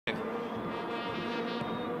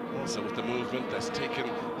Mzikayisa with the movement that's taken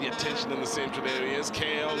the attention in the central areas.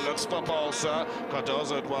 KL looks for Balsa.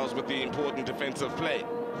 Cardozo it was with the important defensive play.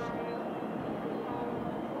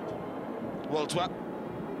 Waltwa.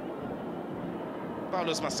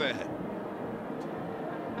 Paulos Masehe.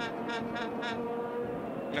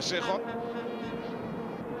 Mashego.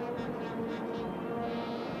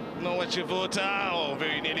 Noah Chivuta. Oh,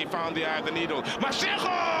 very nearly found the eye of the needle.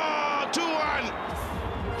 Mashego!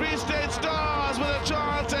 2-1. Free State Stars with a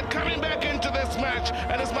chance at coming back into this match.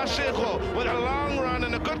 And it's Mashego with a long run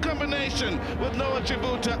and a good combination with Noah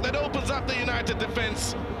Chivuta that opens up the United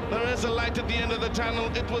defense. There is a light at the end of the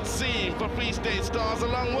tunnel, it would seem, for Free State Stars,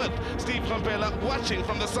 along with Steve Kompela watching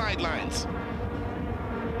from the sidelines.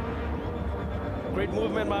 Great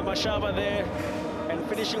movement by Mashaba there, and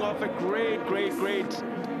finishing off a great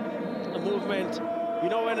movement. You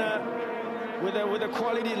know, when with the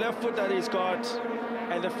quality left foot that he's got,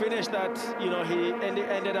 and the finish that he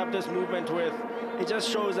ended up this movement with, it just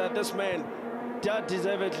shows that this man does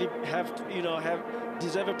deservedly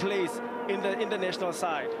deserve a place in the national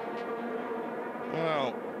side.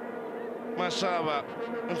 Well, Mashaba,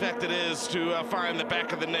 in fact it is to find the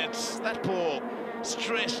back of the net. That ball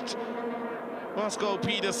stretched Moscow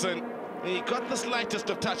Peterson. He got the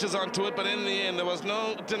slightest of touches onto it, but in the end there was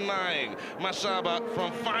no denying Mashaba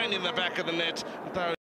from finding the back of the net.